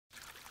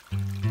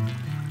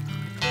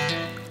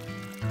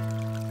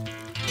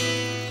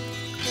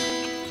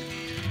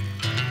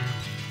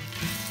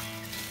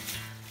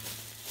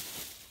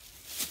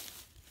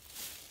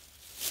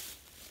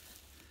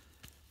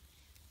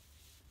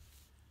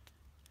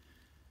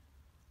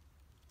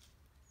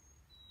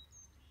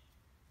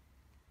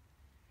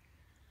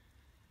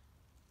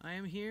I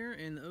am here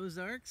in the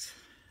Ozarks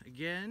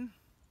again,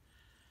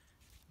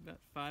 about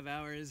 5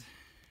 hours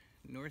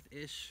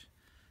north-ish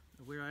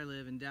of where I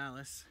live in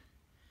Dallas,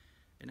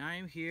 and I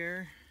am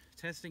here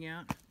testing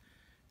out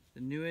the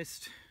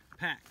newest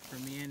pack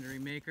from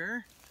Meandering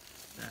Maker.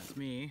 That's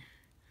me.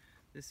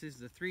 This is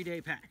the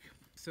 3-day pack,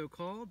 so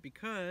called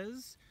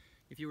because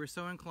if you were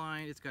so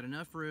inclined, it's got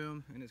enough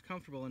room and it's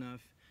comfortable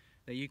enough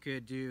that you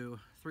could do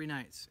 3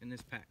 nights in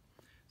this pack.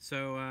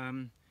 So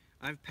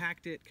I've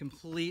packed it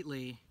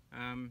completely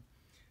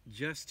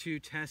just to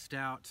test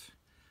out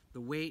the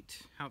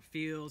weight, how it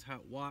feels, how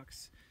it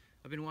walks.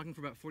 I've been walking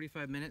for about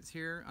 45 minutes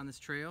here on this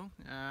trail.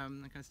 I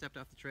kind of stepped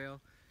off the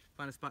trail,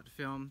 found a spot to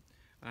film.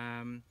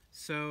 I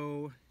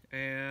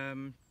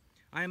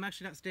am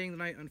actually not staying the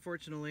night,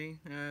 unfortunately.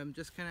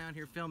 Just kind of out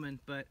here filming,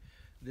 but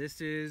this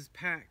is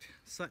packed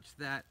such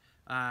that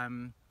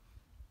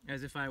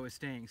as if I was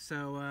staying.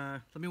 So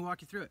let me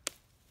walk you through it.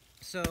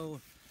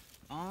 So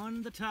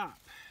on the top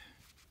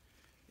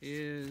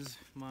is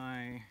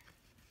my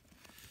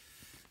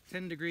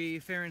 10-degree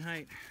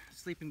Fahrenheit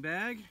sleeping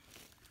bag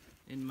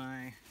in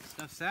my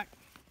stuff sack,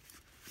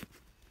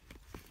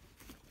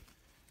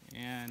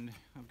 and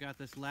I've got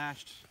this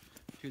lashed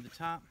to the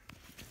top.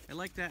 I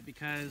like that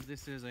because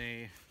this is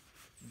a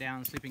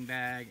down sleeping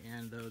bag,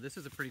 and though this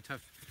is a pretty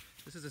tough,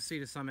 this is a Sea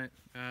to Summit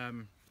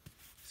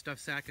stuff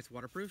sack, it's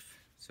waterproof,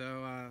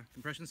 so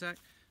compression sack.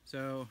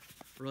 So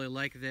I really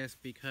like this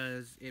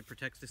because it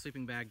protects the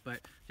sleeping bag, but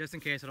just in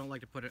case, I don't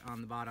like to put it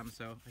on the bottom,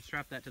 so I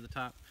strap that to the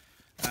top.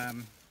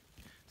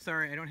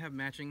 Sorry, I don't have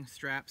matching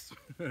straps.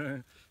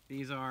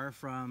 These are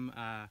from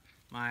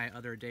my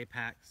other day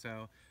pack,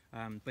 so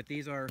but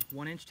these are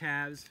 1-inch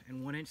tabs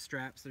and 1-inch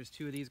straps. There's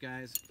 2 of these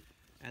guys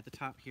at the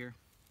top here.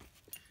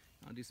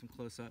 I'll do some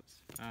close-ups,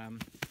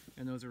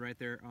 and those are right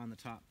there on the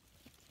top.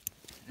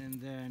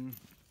 And then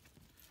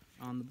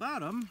on the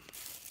bottom,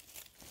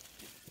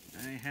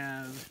 I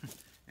have,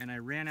 and I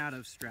ran out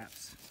of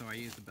straps, so I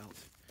used the belt.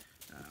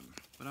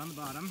 But on the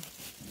bottom,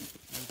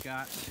 I've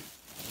got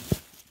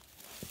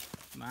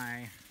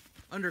my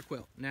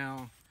underquilt.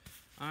 Now,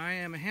 I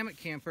am a hammock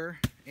camper,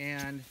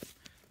 and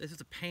this is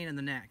a pain in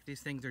the neck.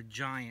 These things are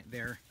giant.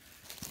 They're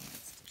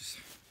just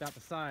about the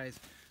size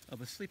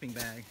of a sleeping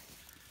bag,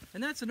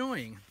 and that's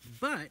annoying.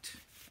 But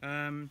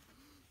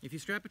if you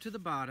strap it to the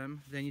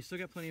bottom, then you still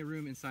got plenty of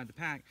room inside the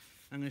pack.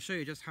 I'm going to show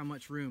you just how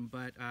much room,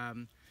 but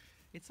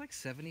it's like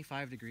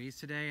 75 degrees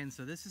today, and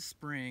so this is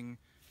spring,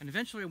 and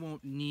eventually I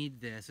won't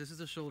need this. This is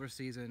a shoulder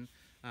season,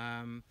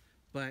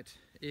 but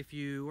if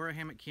you were a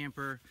hammock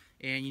camper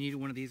and you needed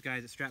one of these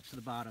guys that straps to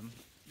the bottom,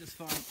 just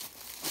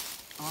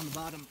fine. On the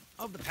bottom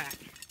of the pack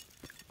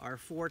are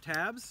 4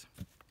 tabs.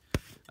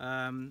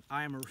 I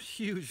am a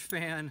huge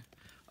fan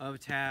of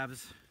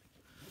tabs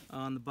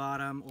on the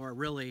bottom, or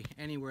really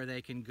anywhere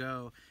they can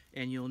go,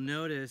 and you'll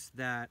notice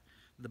that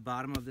the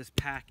bottom of this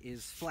pack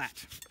is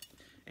flat.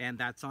 And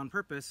that's on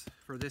purpose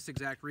for this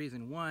exact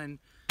reason. One,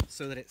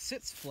 so that it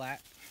sits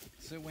flat,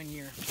 so when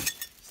you're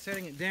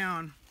setting it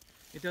down,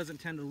 it doesn't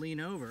tend to lean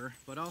over,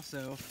 but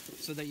also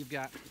so that you've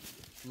got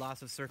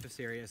lots of surface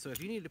area. So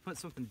if you need to put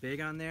something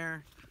big on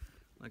there,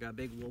 like a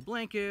big wool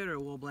blanket or a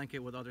wool blanket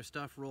with other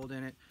stuff rolled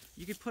in it,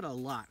 you could put a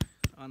lot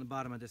on the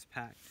bottom of this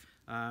pack.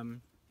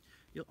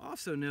 You'll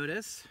also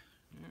notice,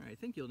 or I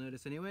think you'll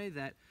notice anyway,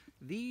 that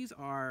these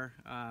are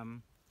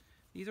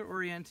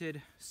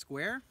oriented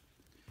square,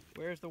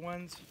 whereas the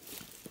ones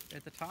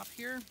at the top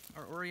here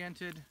are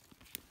oriented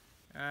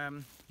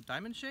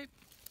diamond shape.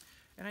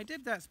 And I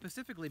did that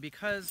specifically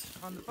because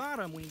on the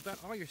bottom, when you've got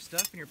all your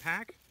stuff in your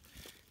pack,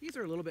 these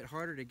are a little bit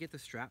harder to get the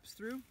straps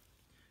through.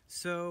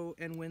 So,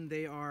 and when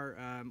they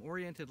are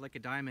oriented like a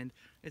diamond,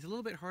 it's a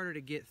little bit harder to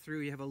get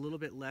through. You have a little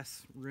bit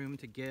less room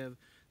to give.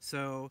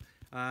 So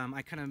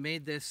I kind of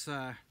made this,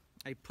 I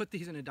put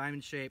these in a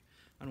diamond shape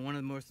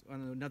on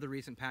another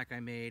recent pack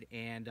I made,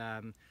 and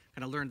kind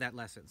of learned that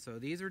lesson. So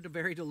these are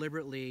very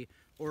deliberately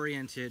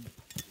oriented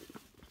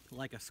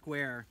like a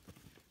square,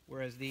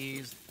 whereas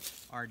these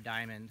are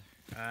diamond.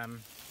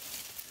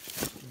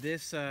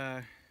 This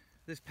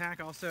pack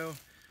also,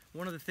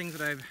 one of the things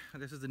that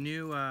this is the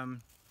new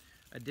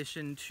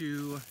addition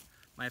to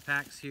my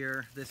packs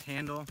here, this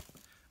handle.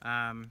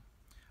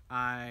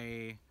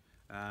 I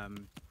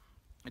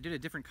did a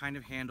different kind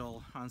of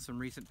handle on some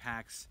recent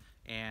packs,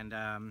 and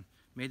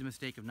made the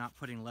mistake of not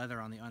putting leather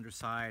on the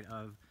underside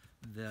of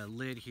the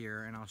lid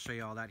here, and I'll show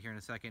you all that here in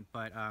a second.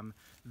 But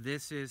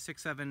this is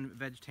 6/7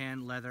 veg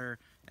tan leather,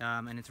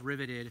 and it's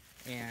riveted,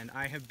 and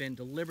I have been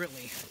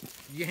deliberately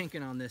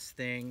yanking on this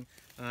thing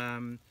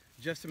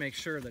just to make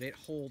sure that it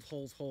holds,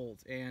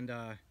 and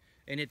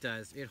it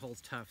does. It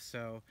holds tough.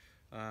 So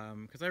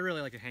because I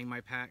really like to hang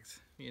my packs,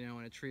 you know,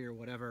 on a tree or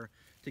whatever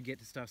to get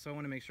to stuff, so I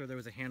want to make sure there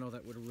was a handle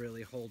that would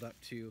really hold up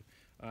to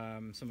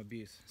some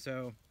abuse.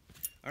 So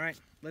all right,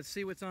 let's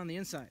see what's on the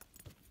inside.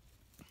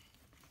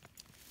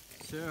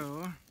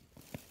 So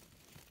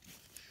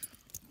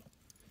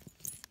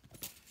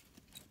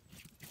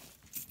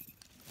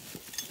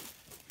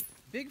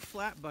big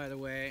flap, by the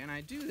way, and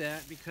I do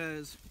that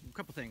because a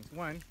couple things.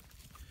 One,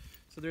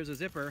 so there's a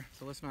zipper,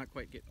 so let's not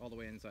quite get all the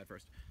way inside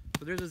first.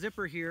 So there's a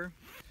zipper here,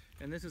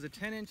 and this is a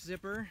 10-inch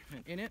zipper,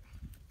 and in it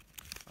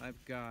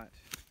I've got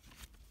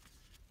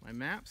my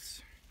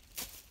maps,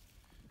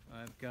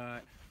 I've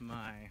got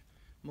my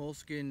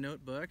moleskin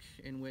notebook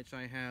in which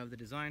I have the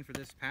design for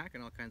this pack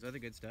and all kinds of other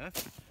good stuff,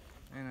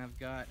 and I've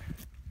got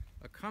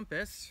a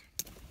compass,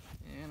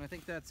 and I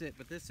think that's it.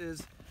 But this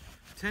is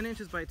 10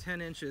 inches by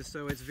 10 inches,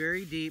 so it's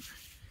very deep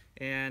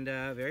and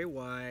very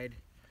wide,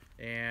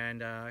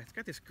 and it's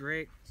got this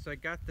great, so I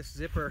got this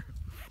zipper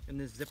and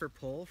this zipper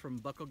pull from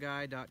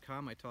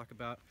buckleguy.com. I talk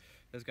about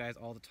those guys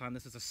all the time.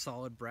 This is a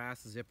solid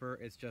brass zipper.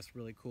 It's just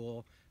really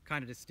cool,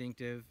 kind of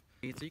distinctive.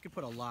 So you can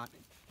put a lot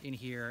in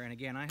here, and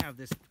again, I have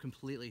this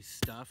completely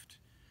stuffed,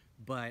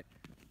 but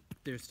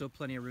there's still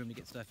plenty of room to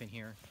get stuff in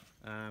here.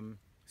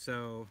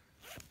 So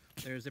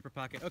there's zipper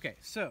pocket. Okay,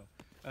 so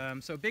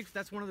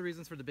that's one of the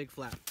reasons for the big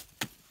flap,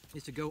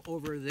 is to go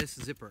over this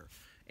zipper.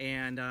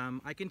 And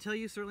I can tell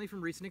you certainly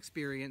from recent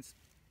experience,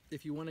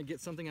 if you want to get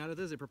something out of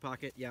the zipper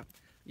pocket, yeah,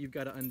 you've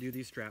got to undo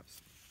these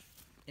straps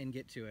and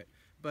get to it.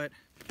 But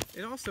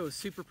it also is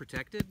super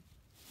protected,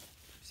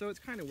 so it's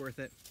kind of worth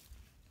it.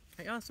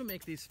 I also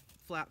make these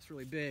flaps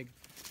really big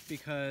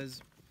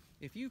because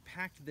if you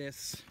packed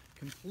this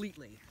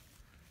completely,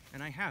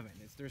 and I haven't,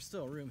 there's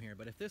still room here,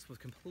 but if this was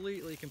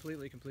completely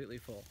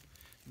full,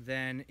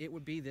 then it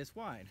would be this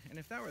wide. And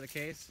if that were the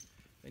case,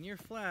 then your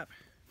flap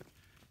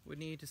would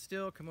need to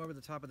still come over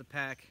the top of the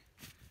pack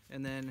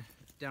and then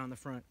down the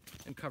front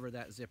and cover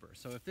that zipper.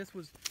 So if this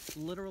was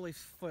literally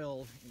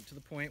filled to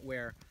the point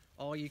where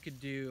all you could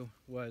do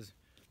was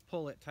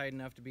pull it tight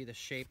enough to be the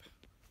shape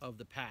of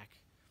the pack,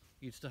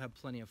 you'd still have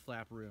plenty of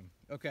flap room.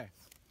 Okay,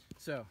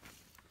 so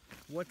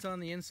what's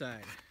on the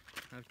inside?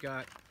 I've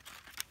got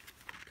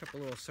a couple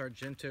little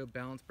Sargento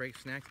balance break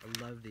snacks.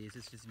 I love these.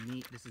 This is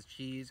meat, this is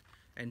cheese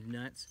and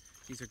nuts.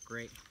 These are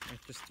great. I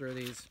just throw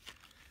these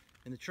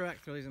in the truck,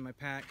 throw these in my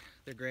pack.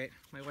 They're great.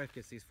 My wife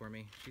gets these for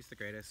me. She's the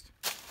greatest.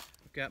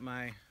 I've got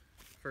my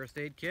first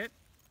aid kit.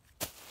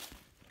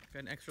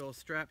 Got an extra little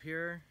strap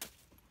here.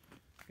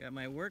 Got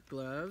my work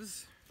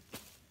gloves.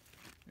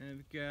 And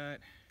I've got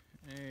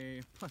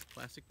a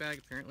plastic bag,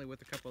 apparently,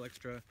 with a couple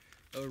extra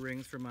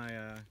O-rings for my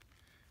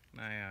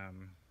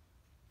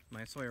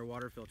my Sawyer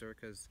water filter,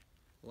 because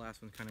the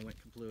last one kind of went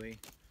kablooey.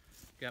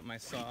 Got my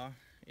saw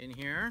in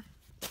here.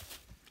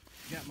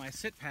 Got my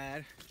sit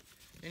pad.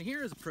 And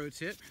here is a pro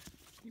tip.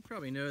 You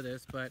probably know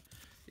this, but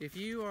if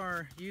you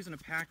are using a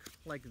pack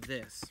like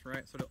this,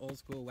 right, sort of old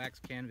school wax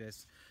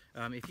canvas,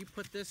 if you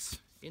put this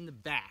in the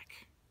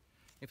back,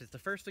 if it's the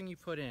first thing you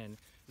put in,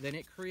 then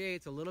it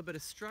creates a little bit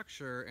of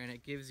structure and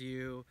it gives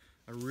you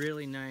a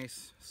really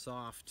nice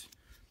soft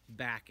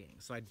backing.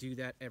 So I do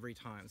that every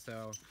time.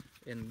 So,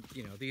 and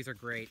you know, these are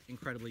great,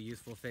 incredibly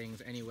useful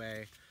things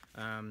anyway,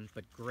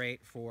 but great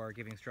for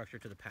giving structure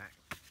to the pack.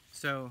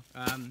 So,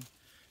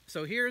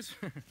 so here's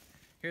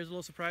here's a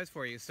little surprise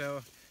for you.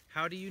 So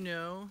how do you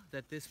know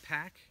that this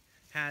pack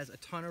has a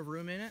ton of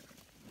room in it?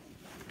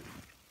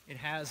 It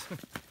has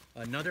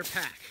another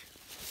pack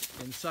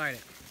inside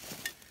it.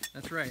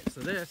 That's right. So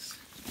this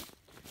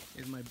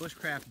is my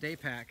Bushcraft day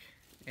pack,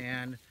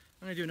 and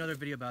I'm going to do another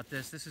video about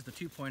this. This is the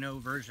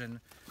 2.0 version.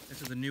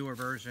 This is the newer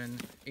version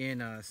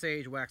in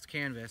sage wax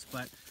canvas,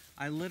 but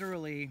I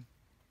literally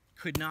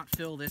could not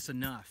fill this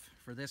enough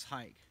for this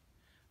hike.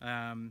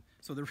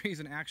 So the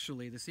reason,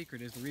 actually, the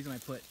secret is, the reason I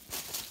put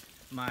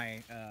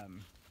my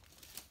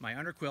my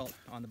underquilt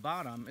on the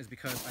bottom is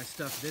because I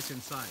stuffed this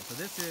inside. So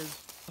this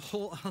is a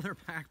whole other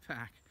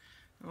backpack,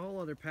 a whole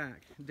other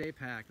pack, day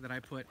pack, that I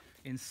put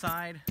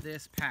inside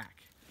this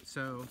pack.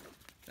 So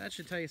that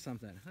should tell you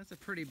something. That's a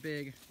pretty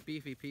big,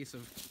 beefy piece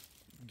of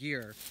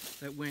gear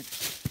that went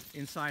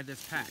inside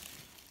this pack.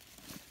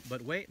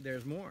 But wait,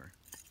 there's more.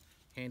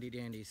 Handy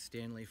dandy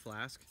Stanley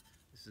flask.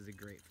 This is a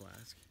great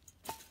flask.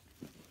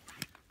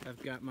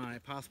 I've got my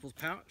Possibles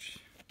pouch.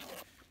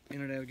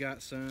 In it I've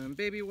got some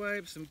baby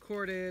wipes, some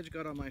cordage,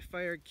 got all my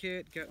fire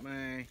kit, got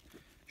my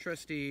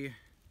trusty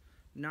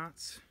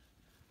knots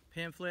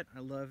pamphlet. I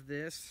love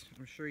this.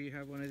 I'm sure you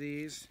have one of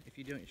these. If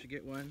you don't, you should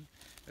get one.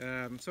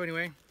 So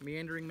anyway,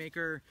 Meandering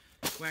Maker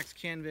wax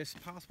canvas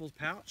Possibles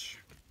pouch.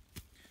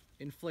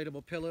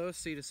 Inflatable pillow,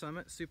 sea to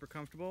summit, super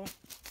comfortable.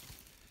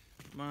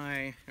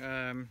 My,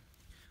 I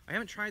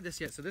haven't tried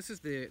this yet, so this is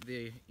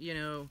the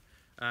E&O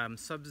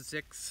sub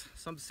 6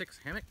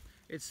 hammock.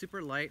 It's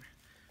super light.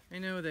 I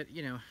know that,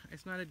 you know,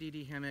 it's not a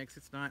DD hammock.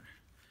 It's not,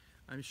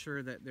 I'm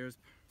sure that there's,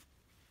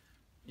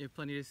 you have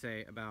plenty to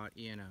say about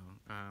E&O.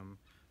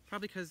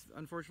 Probably because,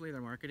 unfortunately,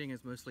 their marketing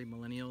is mostly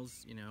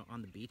millennials, you know,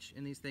 on the beach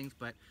in these things,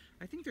 but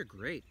I think they're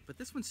great. But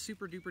this one's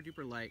super duper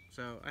duper light,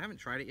 so I haven't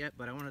tried it yet,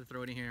 but I wanted to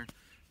throw it in here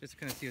just to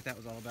kind of see what that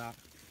was all about.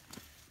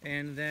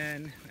 And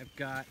then I've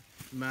got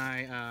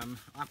my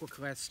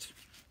AquaQuest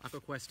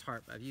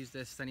tarp. I've used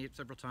this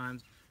several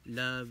times.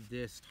 Love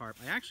this tarp.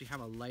 I actually have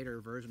a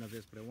lighter version of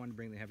this, but I wanted to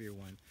bring the heavier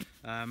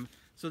one.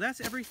 So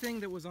that's everything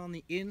that was on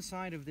the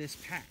inside of this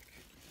pack.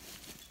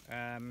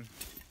 Oh,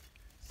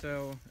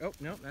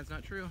 no, that's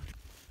not true.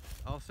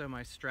 Also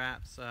my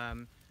straps,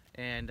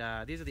 and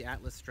these are the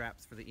Atlas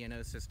straps for the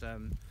E&O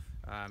system.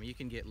 You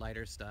can get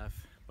lighter stuff,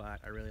 but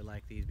I really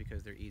like these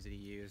because they're easy to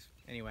use.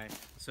 Anyway,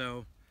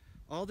 so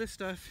all this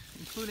stuff,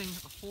 including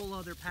a whole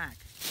other pack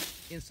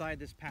inside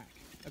this pack.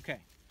 Okay,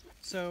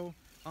 so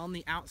on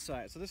the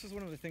outside, so this is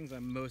one of the things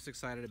I'm most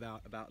excited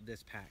about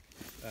this pack.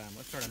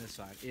 Let's start on this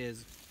side,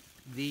 is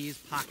these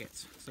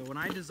pockets. So when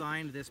I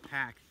designed this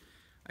pack,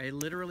 I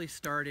literally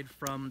started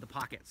from the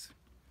pockets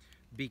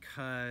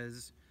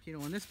because, you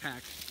know, in this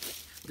pack,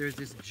 there's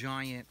this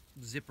giant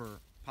zipper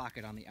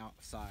pocket on the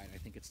outside. I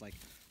think it's like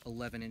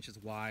 11 inches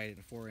wide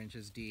and 4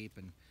 inches deep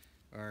and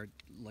or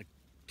like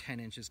 10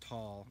 inches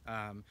tall.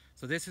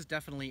 So this is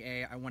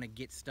definitely I want to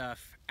get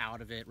stuff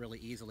out of it really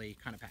easily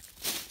kind of pack.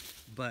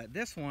 But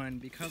this one,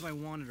 because I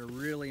wanted a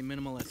really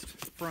minimalist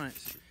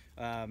front,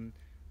 I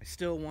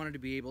still wanted to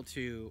be able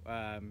to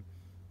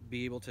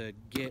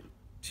get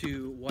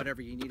to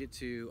whatever you needed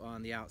to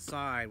on the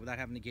outside without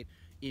having to get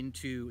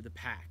into the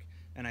pack.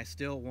 And I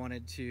still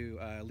wanted to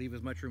leave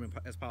as much room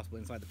as possible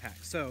inside the pack.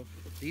 So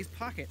these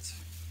pockets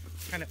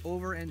kind of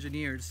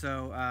over-engineered.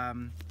 So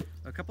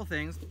a couple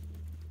things.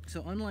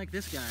 So unlike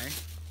this guy,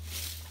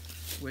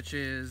 which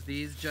is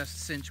these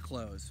just cinch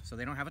close, so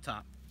they don't have a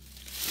top.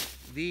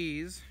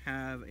 These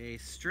have a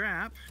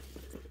strap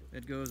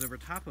that goes over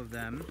top of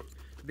them.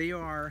 They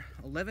are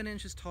 11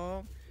 inches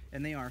tall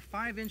and they are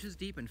 5 inches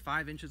deep and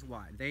 5 inches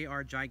wide. They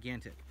are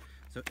gigantic.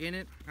 So in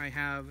it I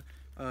have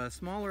a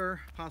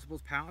smaller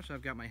Possibles pouch.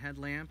 I've got my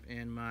headlamp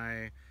and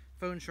my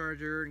phone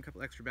charger and a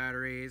couple extra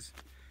batteries.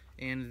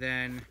 And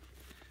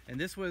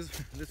this was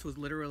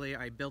literally,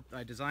 I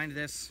designed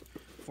this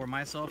for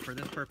myself for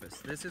this purpose.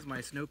 This is my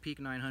Snow Peak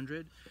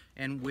 900,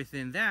 and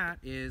within that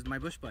is my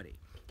Bush Buddy.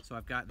 So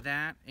I've got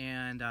that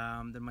and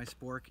then my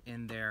spork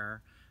in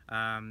there.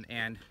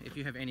 And if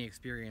you have any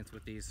experience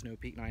with these Snow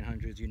Peak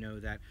 900s, you know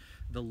that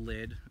the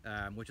lid,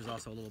 which is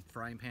also a little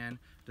frying pan,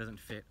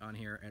 doesn't fit on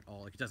here at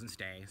all. It doesn't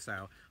stay.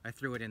 So I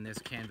threw it in this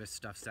canvas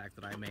stuff sack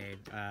that I made.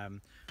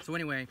 So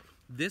anyway,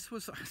 this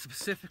was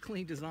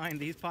specifically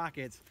designed, these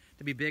pockets,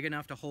 to be big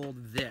enough to hold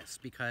this,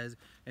 because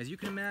as you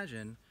can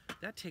imagine,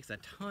 that takes a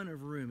ton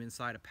of room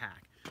inside a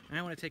pack. And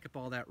I want to take up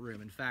all that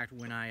room. In fact,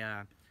 when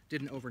I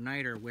did an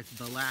overnighter with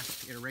the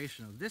last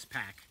iteration of this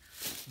pack,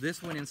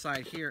 this went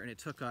inside here and it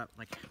took up,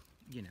 like,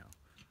 you know,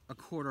 a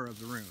quarter of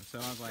the room. So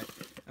I was like,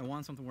 I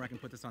want something where I can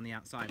put this on the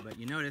outside. But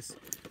you notice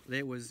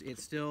that it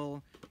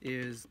still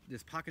is,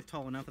 this pocket's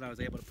tall enough that I was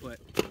able to put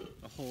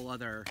a whole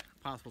other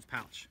Possibles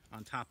pouch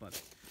on top of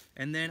it.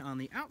 And then on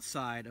the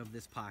outside of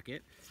this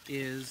pocket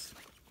is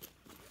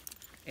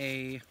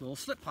a little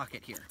slip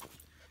pocket here.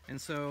 And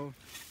so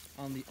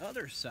on the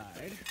other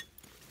side,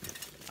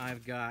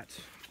 I've got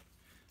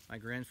my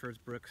Granford's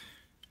Brook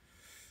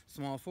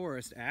small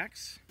forest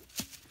axe.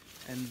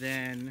 And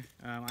then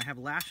I have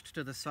lashed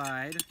to the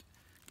side,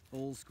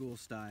 old school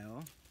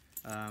style,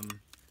 a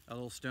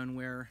little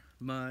stoneware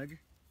mug,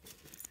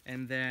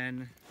 and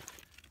then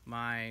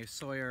my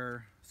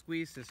Sawyer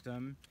squeeze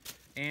system,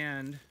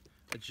 and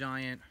a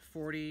giant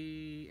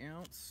 40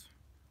 ounce,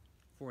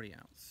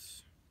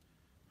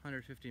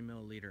 150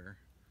 milliliter,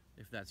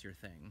 if that's your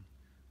thing.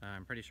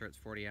 I'm pretty sure it's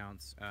 40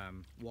 ounce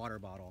water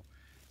bottle.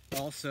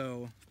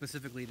 Also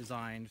specifically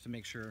designed to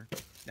make sure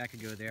that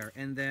could go there.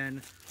 And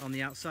then on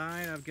the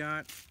outside, I've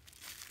got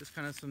just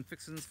kind of some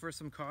fixings for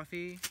some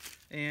coffee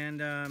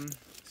and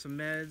some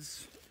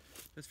meds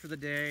just for the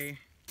day.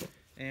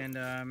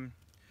 And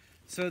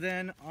so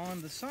then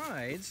on the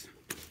sides,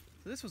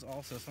 so this was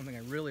also something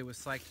I really was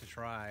psyched to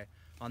try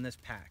on this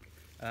pack,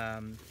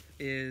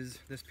 is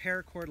this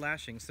paracord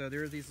lashing. So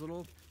there are these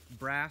little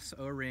brass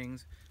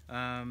O-rings.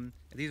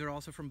 These are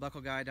also from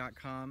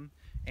buckleguy.com.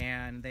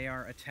 And they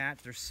are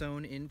attached, they're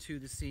sewn into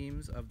the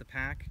seams of the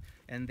pack,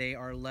 and they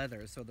are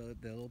leather. So the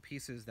little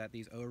pieces that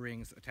these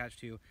O-rings attach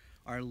to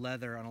are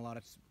leather. On a lot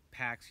of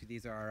packs,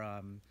 these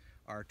are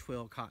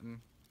twill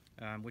cotton,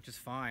 which is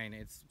fine,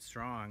 it's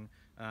strong,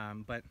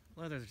 but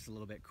leather is just a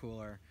little bit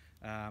cooler,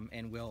 and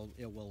it will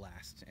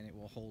last, and it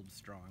will hold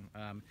strong.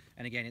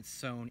 And again, it's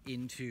sewn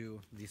into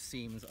the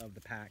seams of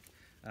the pack.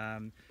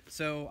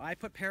 So I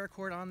put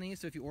paracord on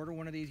these, so if you order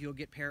one of these, you'll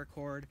get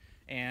paracord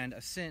and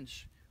a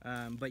cinch.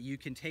 But you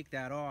can take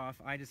that off.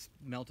 I just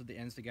melted the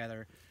ends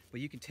together, but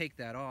you can take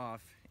that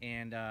off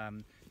and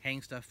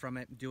hang stuff from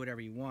it, do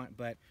whatever you want.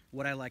 But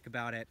what I like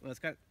about it, well, it's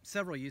got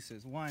several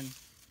uses. One,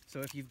 so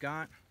if you've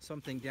got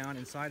something down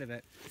inside of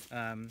it,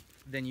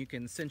 then you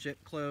can cinch it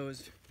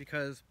closed,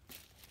 because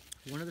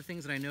one of the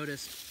things that I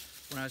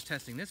noticed when I was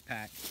testing this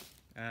pack,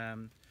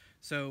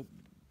 so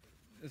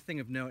the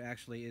thing of note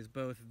actually is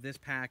both this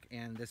pack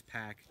and this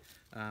pack,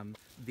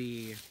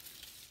 the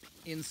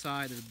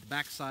inside, the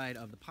back side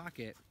of the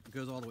pocket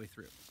goes all the way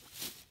through.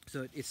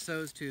 So it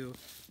sews to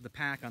the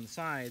pack on the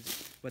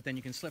sides, but then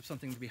you can slip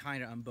something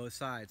behind it on both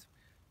sides.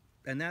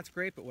 And that's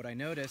great, but what I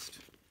noticed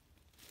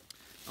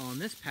on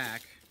this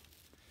pack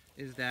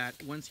is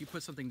that once you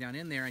put something down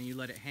in there and you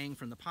let it hang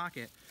from the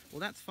pocket,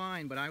 well, that's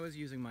fine, but I was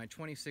using my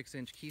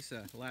 26-inch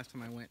Kisa the last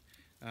time I went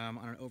on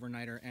an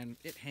overnighter, and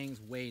it hangs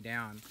way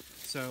down.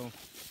 So,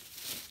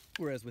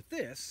 whereas with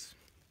this,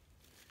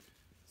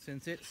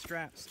 since it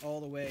straps all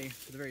the way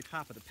to the very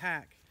top of the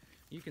pack,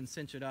 you can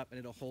cinch it up and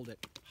it'll hold it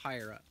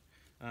higher up.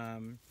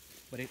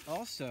 But it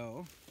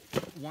also,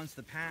 once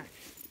the pack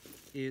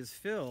is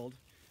filled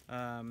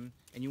and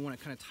you want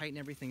to kind of tighten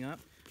everything up,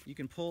 you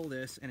can pull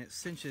this and it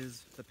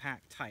cinches the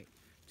pack tight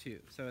too.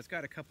 So it's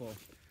got a couple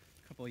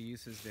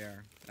uses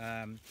there.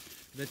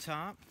 The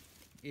top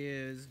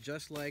is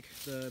just like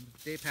the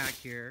day pack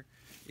here,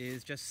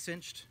 is just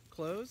cinched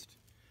closed.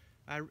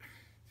 I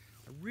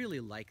really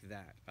like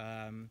that.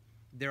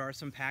 There are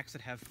some packs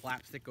that have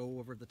flaps that go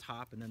over the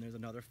top, and then there's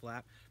another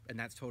flap, and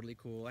that's totally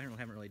cool. I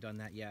haven't really done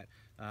that yet.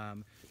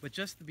 But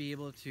just to be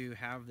able to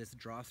have this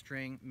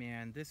drawstring,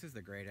 man, this is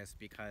the greatest,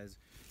 because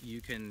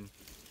you can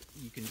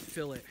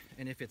fill it,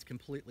 and if it's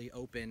completely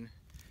open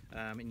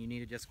and you need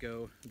to just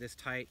go this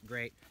tight,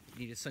 great. If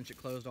you need to cinch it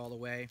closed all the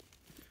way,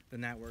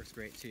 then that works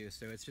great too.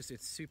 So it's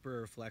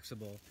super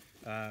flexible.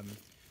 I'm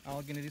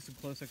gonna do some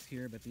close-ups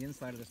here, but the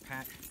inside of this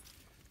pack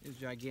is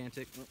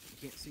gigantic. Oh,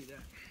 you can't see that.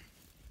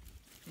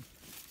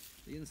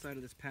 The inside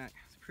of this pack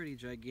is pretty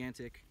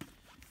gigantic.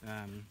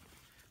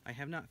 I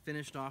have not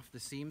finished off the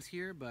seams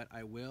here, but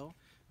I will.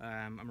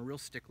 I'm a real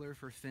stickler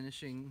for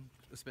finishing,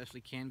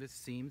 especially canvas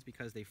seams,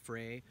 because they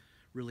fray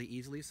really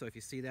easily. So if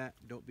you see that,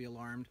 don't be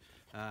alarmed.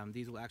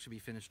 These will actually be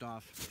finished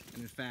off.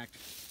 And in fact,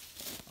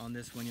 on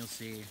this one, you'll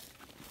see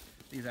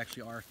these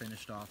actually are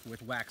finished off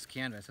with wax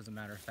canvas, as a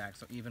matter of fact.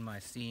 So even my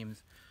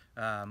seams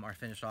are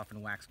finished off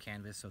in wax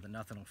canvas so that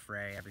nothing will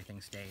fray, everything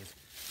stays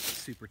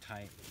super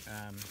tight.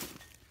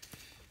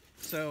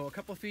 So a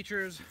couple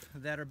features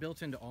that are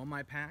built into all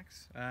my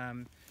packs.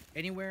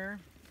 Anywhere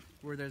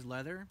where there's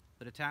leather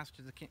that attaches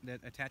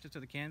to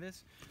the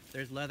canvas,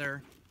 there's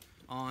leather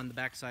on the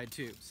back side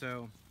too.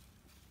 So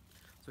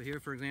here,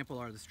 for example,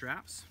 are the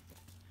straps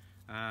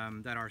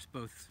that are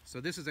both. So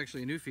this is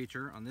actually a new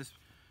feature on this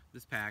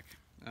pack,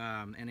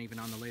 and even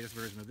on the latest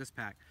version of this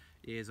pack,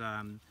 is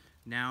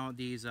now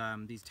these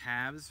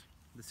tabs,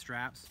 the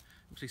straps,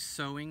 actually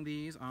sewing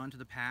these onto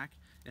the pack,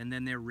 and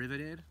then they're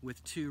riveted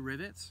with 2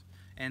 rivets,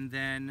 and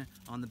then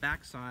on the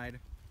back side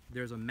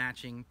there's a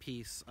matching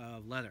piece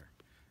of leather.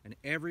 And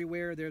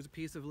everywhere there's a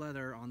piece of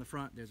leather on the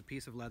front, there's a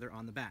piece of leather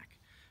on the back.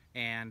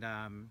 And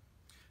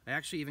I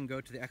actually even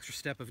go to the extra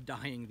step of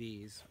dyeing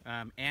these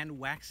and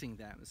waxing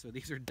them. So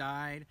these are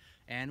dyed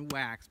and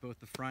waxed, both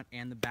the front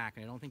and the back.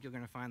 And I don't think you're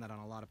going to find that on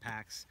a lot of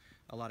packs.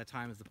 A lot of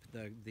times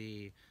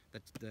the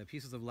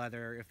pieces of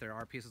leather, if there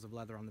are pieces of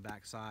leather on the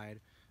back side,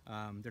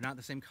 they're not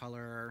the same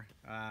color.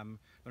 They're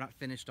not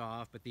finished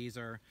off, but these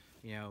are,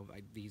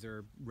 these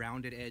are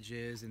rounded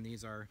edges, and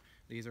these are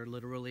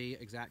literally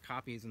exact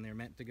copies, and they're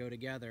meant to go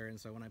together. And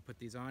so when I put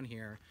these on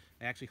here,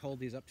 I actually hold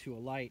these up to a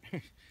light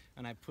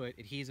and I put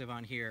adhesive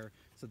on here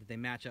so that they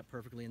match up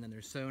perfectly, and then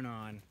they're sewn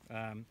on.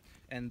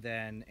 And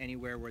then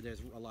anywhere where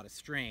there's a lot of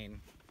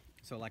strain,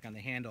 so like on the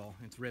handle,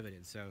 it's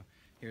riveted. So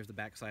here's the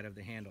back side of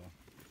the handle.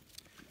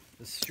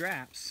 The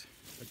straps,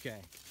 okay,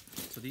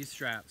 so these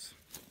straps,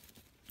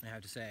 I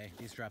have to say,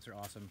 these straps are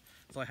awesome.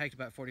 So I hiked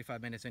about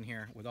 45 minutes in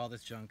here with all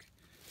this junk,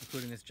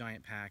 including this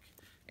giant pack.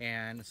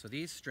 And so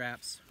these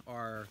straps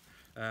are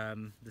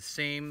the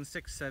same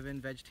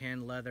 6-7 veg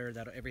tan leather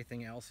that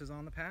everything else is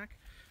on the pack,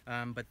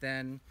 but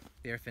then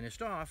they're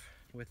finished off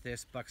with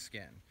this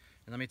buckskin.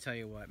 And let me tell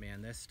you what,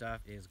 man, this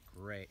stuff is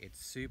great.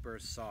 It's super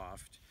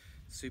soft,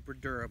 super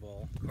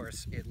durable. Of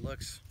course, it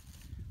looks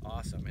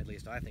awesome. At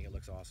least I think it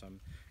looks awesome.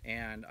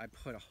 And I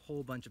put a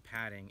whole bunch of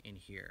padding in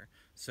here.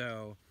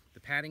 So the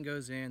padding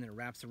goes in and it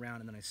wraps around,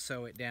 and then I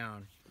sew it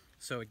down.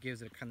 So it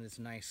gives it kind of this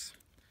nice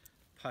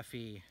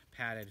puffy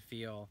padded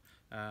feel.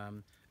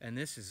 And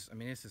this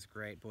is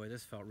great. Boy,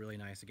 this felt really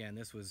nice. Again,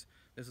 this was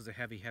a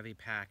heavy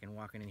pack, and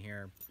walking in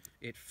here,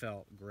 it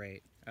felt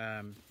great.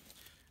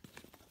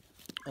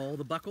 All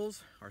the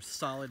buckles are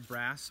solid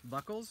brass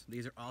buckles.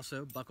 These are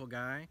also Buckle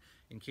Guy.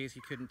 In case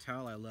you couldn't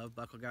tell, I love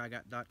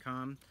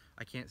buckleguy.com.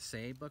 I can't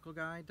say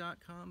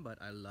buckleguy.com, but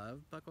I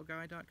love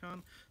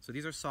buckleguy.com. So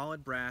these are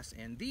solid brass,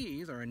 and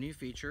these are a new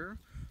feature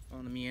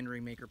on the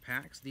Meandering Maker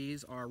packs.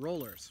 These are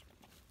rollers.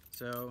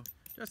 So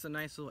just a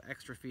nice little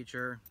extra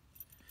feature.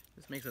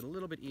 This makes it a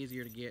little bit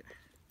easier to get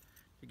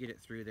it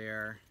through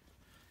there.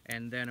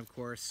 And then, of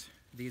course,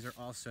 these are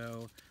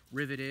also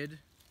riveted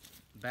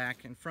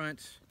back and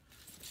front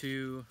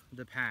to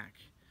the pack.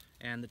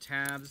 And the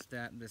tabs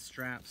that the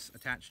straps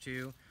attach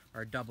to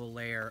are a double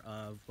layer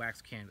of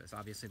wax canvas.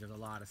 Obviously, there's a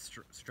lot of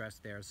stress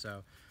there,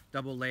 so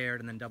double layered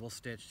and then double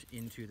stitched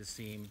into the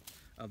seam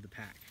of the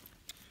pack.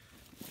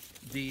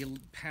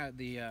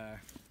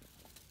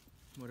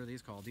 What are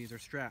these called? These are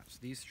straps.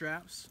 These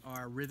straps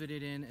are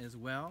riveted in as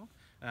well.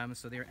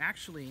 So they're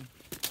actually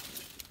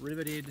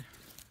riveted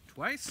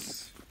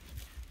twice.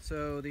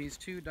 So these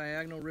 2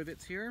 diagonal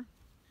rivets here,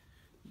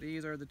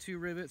 these are the 2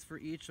 rivets for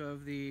each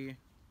of the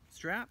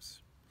straps.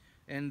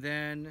 And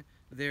then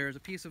there's a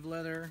piece of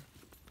leather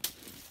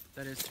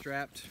that is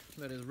strapped,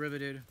 that is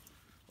riveted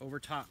over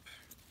top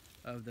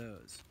of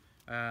those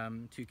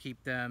to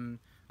keep them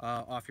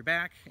off your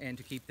back and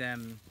to keep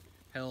them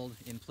held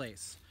in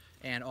place.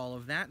 And all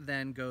of that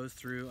then goes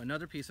through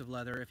another piece of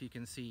leather, if you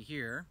can see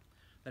here,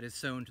 that is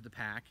sewn to the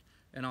pack.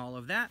 And all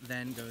of that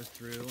then goes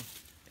through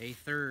a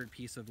third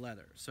piece of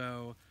leather.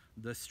 So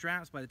the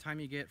straps, by the time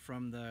you get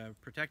from the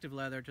protective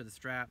leather to the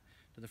strap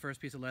to the first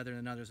piece of leather and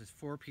another, there's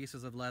 4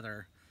 pieces of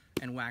leather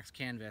and wax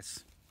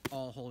canvas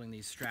all holding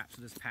these straps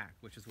to this pack,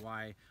 which is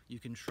why you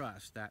can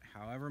trust that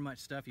however much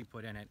stuff you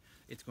put in it,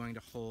 it's going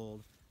to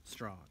hold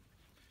strong.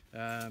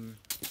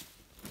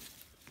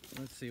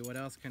 Let's see, what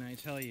else can I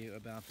tell you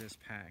about this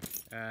pack?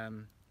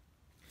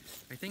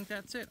 I think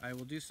that's it. I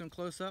will do some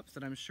close-ups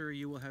that I'm sure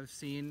you will have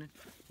seen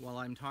while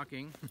I'm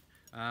talking.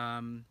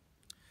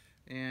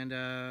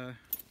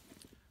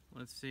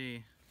 Let's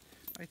see.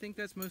 I think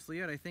that's mostly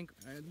it. I think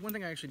one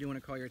thing I actually do want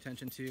to call your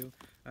attention to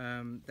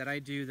that I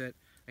do that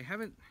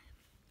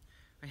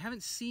I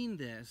haven't seen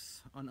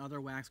this on other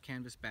wax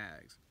canvas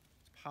bags.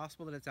 It's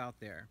possible that it's out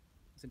there.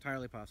 It's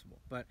entirely possible,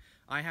 but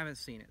I haven't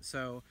seen it.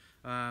 So,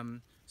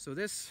 so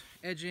this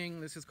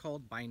edging, this is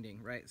called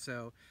binding, right?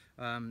 So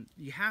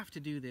you have to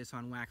do this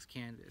on wax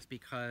canvas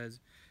because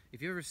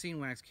if you've ever seen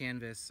wax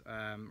canvas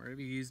or if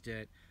you used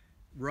it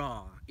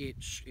raw, it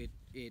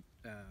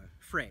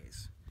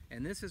frays.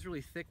 And this is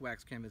really thick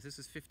wax canvas. This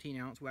is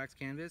 15-ounce wax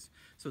canvas,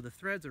 so the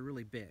threads are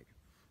really big.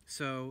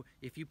 So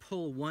if you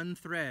pull one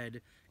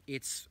thread,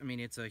 it's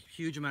a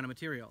huge amount of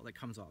material that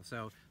comes off.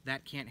 So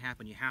that can't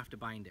happen. You have to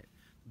bind it.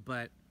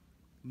 But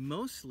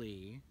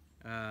mostly,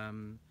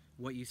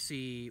 what you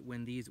see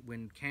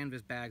when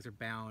canvas bags are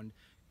bound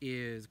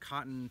is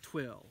cotton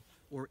twill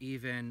or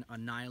even a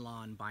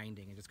nylon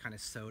binding and just kind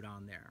of sewed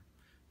on there.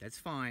 That's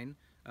fine.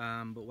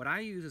 But what I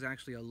use is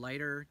actually a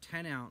lighter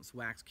 10-ounce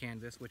wax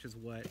canvas, which is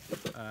what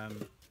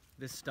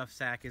this stuff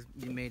sack is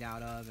made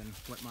out of, and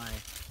what my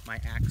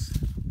axe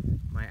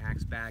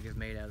bag is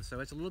made of. So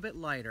it's a little bit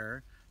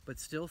lighter, but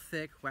still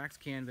thick wax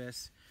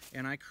canvas,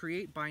 and I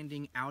create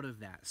binding out of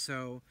that.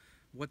 So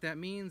what that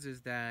means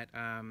is that,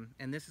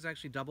 and this is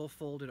actually double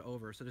folded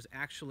over, so there's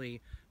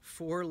actually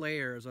 4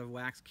 layers of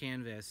wax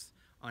canvas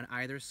on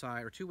either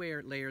side, or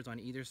 2 layers on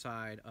either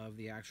side of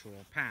the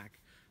actual pack.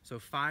 So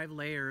 5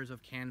 layers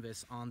of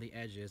canvas on the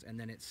edges, and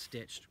then it's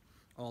stitched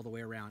all the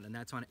way around, and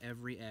that's on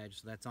every edge.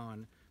 So that's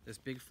on this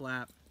big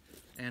flap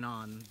and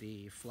on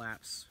the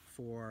flaps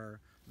for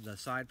the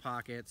side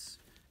pockets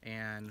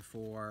and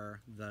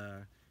for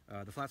the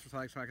flaps for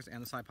side pockets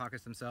and the side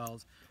pockets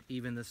themselves,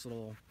 even this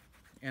little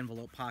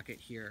envelope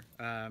pocket here.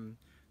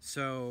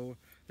 So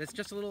that's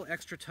just a little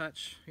extra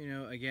touch. You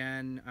know,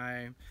 again,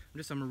 I'm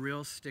a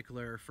real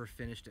stickler for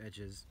finished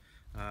edges.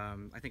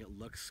 I think it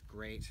looks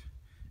great,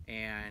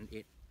 and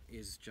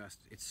it's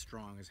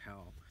strong as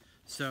hell.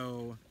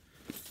 So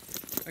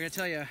I gotta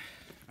tell you,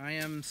 I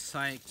am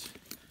psyched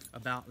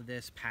about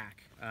this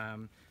pack.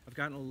 I've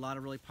gotten a lot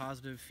of really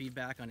positive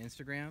feedback on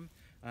Instagram,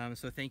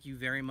 so thank you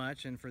very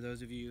much. And for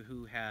those of you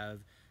who have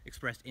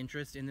expressed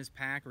interest in this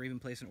pack or even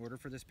placed an order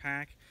for this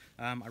pack,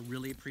 I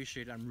really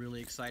appreciate it. I'm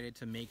really excited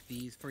to make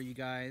these for you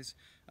guys.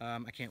 I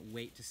can't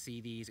wait to see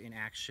these in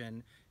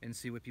action and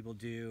see what people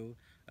do.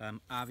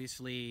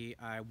 Obviously,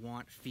 I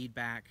want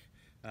feedback.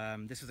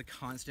 This is a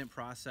constant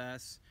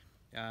process.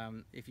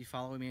 If you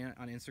follow me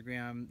on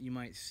Instagram, you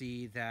might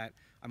see that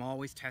I'm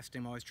always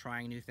testing, I'm always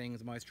trying new things,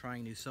 I'm always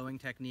trying new sewing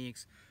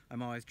techniques,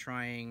 I'm always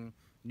trying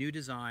new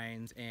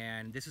designs,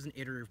 and this is an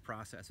iterative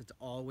process. It's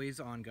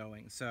always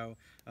ongoing, so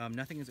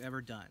nothing is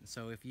ever done.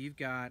 So if you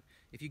get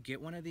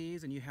one of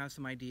these and you have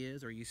some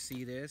ideas, or you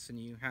see this and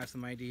you have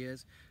some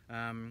ideas,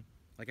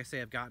 like I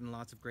say, I've gotten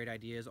lots of great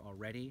ideas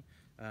already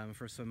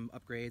for some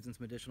upgrades and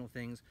some additional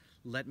things.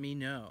 Let me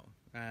know.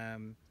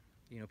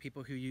 You know,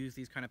 people who use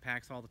these kind of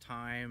packs all the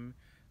time,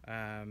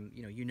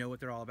 you know what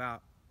they're all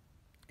about,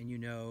 and you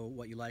know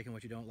what you like and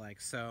what you don't like.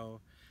 So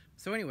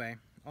anyway,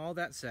 all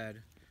that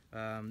said,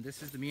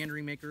 this is the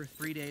Meandering Maker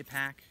 3-day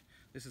pack.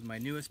 This is my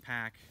newest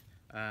pack.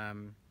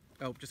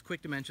 Oh, just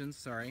quick dimensions,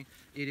 sorry.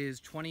 It is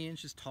 20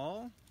 inches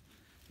tall,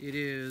 it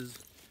is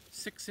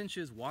 6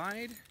 inches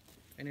wide,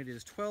 and it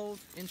is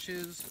 12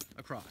 inches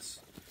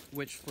across,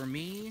 which for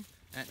me,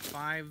 at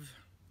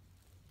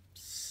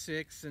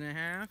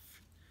 5'6½",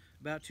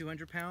 about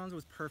 200 pounds,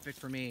 was perfect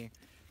for me.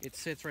 It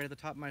sits right at the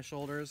top of my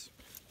shoulders.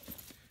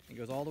 It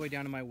goes all the way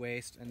down to my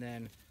waist, and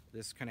then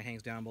this kind of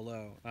hangs down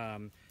below,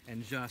 and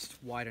just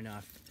wide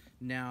enough.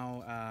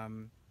 Now,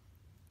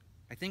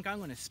 I think I'm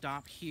going to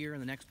stop here,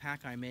 and the next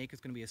pack I make is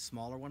going to be a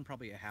smaller one,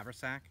 probably a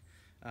haversack,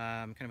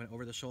 kind of an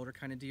over-the-shoulder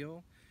kind of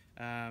deal.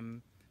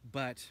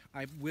 But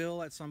I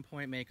will at some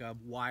point make a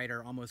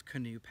wider, almost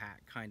canoe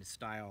pack kind of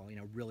style, you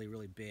know, really,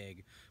 really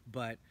big.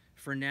 But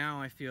for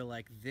now, I feel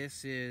like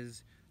this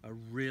is a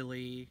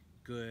really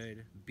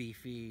good,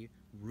 beefy,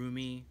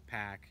 roomy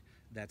pack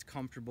that's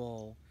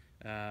comfortable.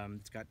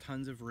 It's got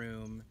tons of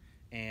room,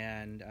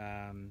 and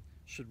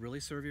should really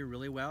serve you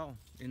really well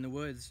in the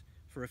woods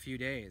for a few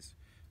days,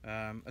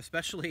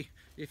 especially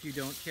if you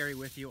don't carry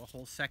with you a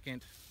whole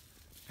second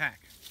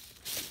pack.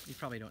 You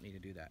probably don't need to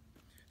do that.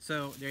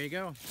 So there you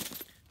go.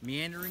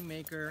 Meandering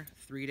Maker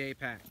 3-day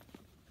pack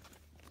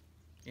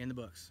in the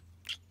books.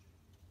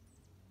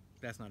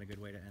 That's not a good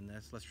way to end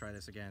this. Let's try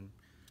this again.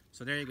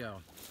 So there you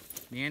go.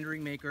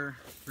 Meandering Maker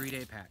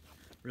 3-day pack.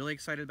 Really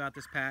excited about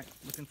this pack.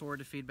 Looking forward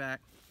to feedback.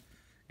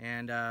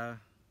 And let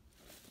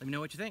me know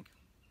what you think.